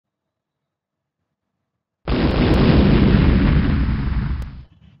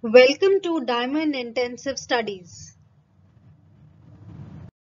Welcome to Diamond Intensive Studies.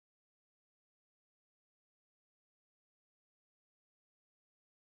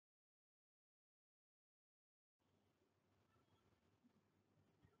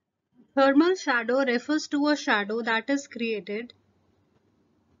 Thermal shadow refers to a shadow that is created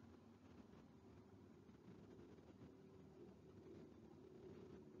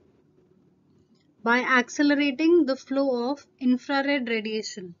by accelerating the flow of infrared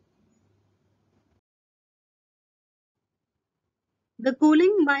radiation. The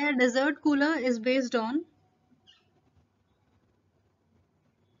cooling by a desert cooler is based on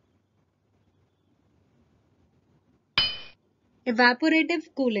evaporative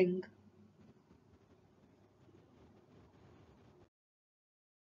cooling.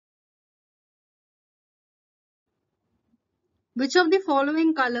 Which of the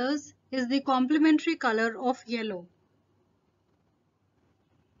following colors is the complementary color of yellow?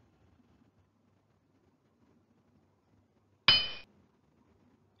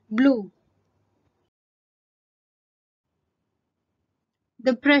 Blue.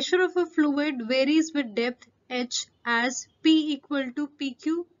 The pressure of a fluid varies with depth h as P equal to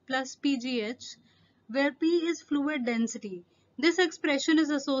PQ plus PGH, where P is fluid density. This expression is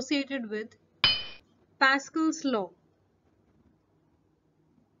associated with Pascal's law.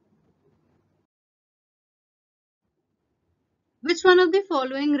 Which one of the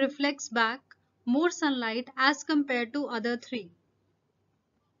following reflects back more sunlight as compared to other three?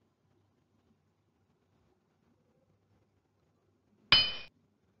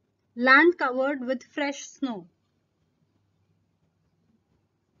 Land covered with fresh snow.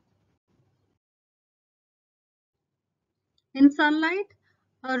 In sunlight,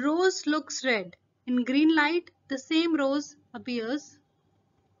 a rose looks red. In green light, the same rose appears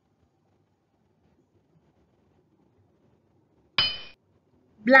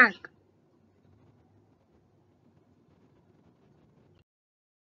black.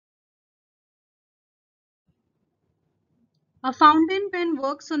 A fountain pen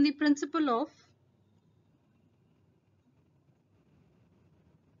works on the principle of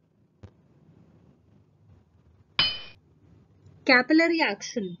capillary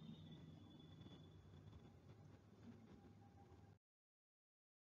action.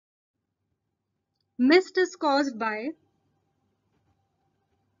 Mist is caused by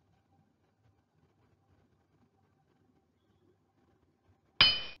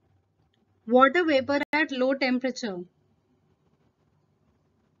water vapor at low temperature.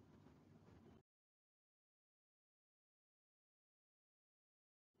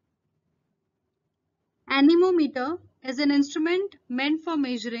 Anemometer is an instrument meant for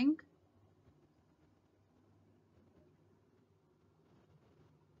measuring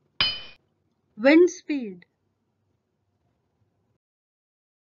wind speed.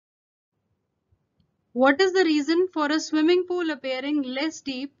 What is the reason for a swimming pool appearing less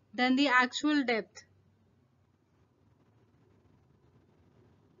deep than the actual depth?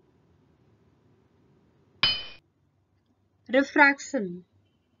 Refraction.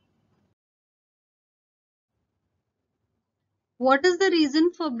 What is the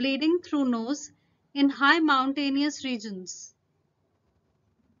reason for bleeding through nose in high mountainous regions?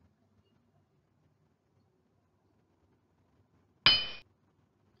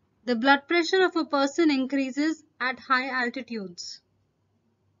 The blood pressure of a person increases at high altitudes.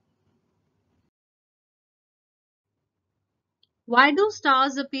 Why do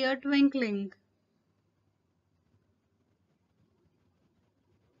stars appear twinkling?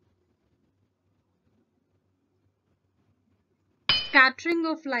 Scattering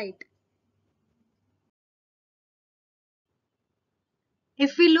of light.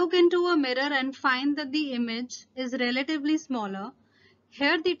 If we look into a mirror and find that the image is relatively smaller,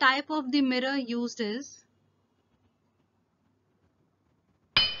 here the type of the mirror used is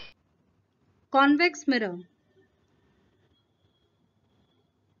convex mirror.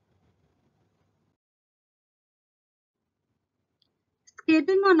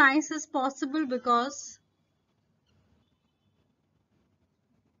 Skating on ice is possible because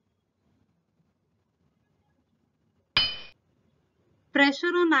pressure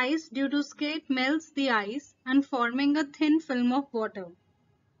on ice due to skate melts the ice and forming a thin film of water.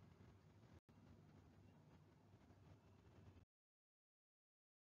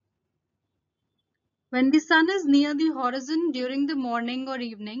 When the sun is near the horizon during the morning or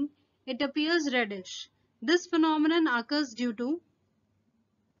evening, it appears reddish. This phenomenon occurs due to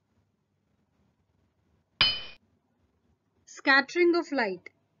scattering of light.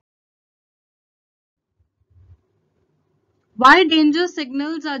 Why danger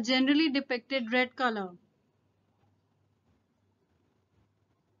signals are generally depicted red color?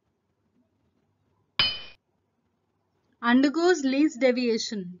 undergoes least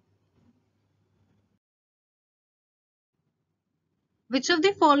deviation? Which of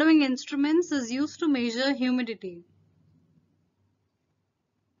the following instruments is used to measure humidity?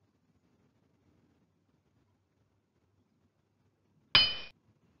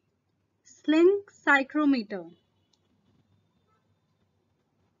 Sling psychrometer.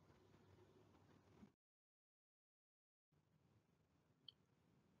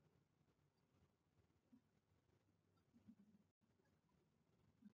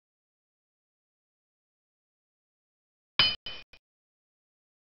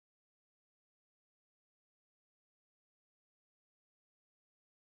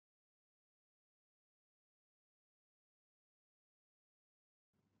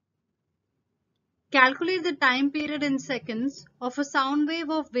 Calculate the time period in seconds of a sound wave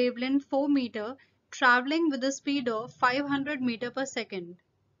of wavelength 4 meter traveling with a speed of 500 meter per second.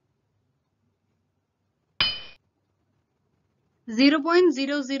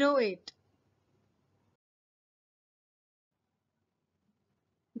 0.008.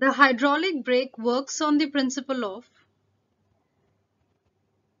 The hydraulic brake works on the principle of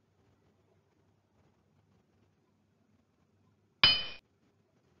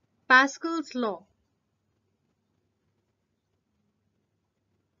Pascal's law.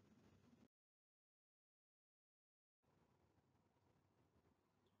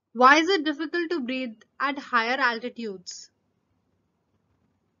 Why is it difficult to breathe at higher altitudes?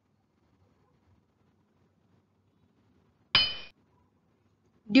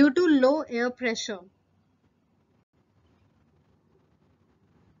 Due to low air pressure.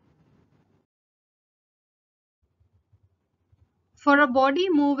 For a body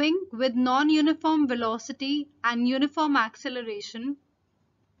moving with non-uniform velocity and uniform acceleration,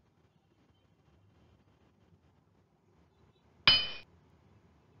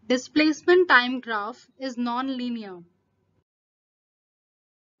 displacement time graph is non-linear.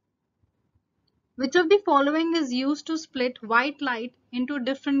 Which of the following is used to split white light into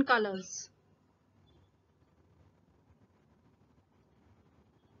different colors?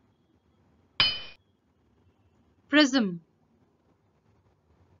 Prism.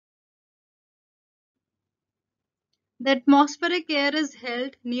 The atmospheric air is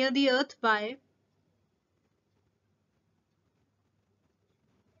held near the earth by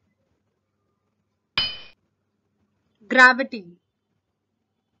gravity.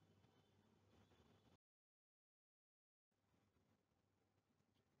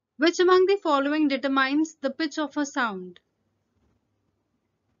 Which among the following determines the pitch of a sound?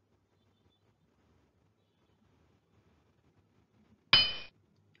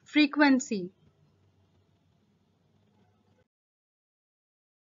 Frequency.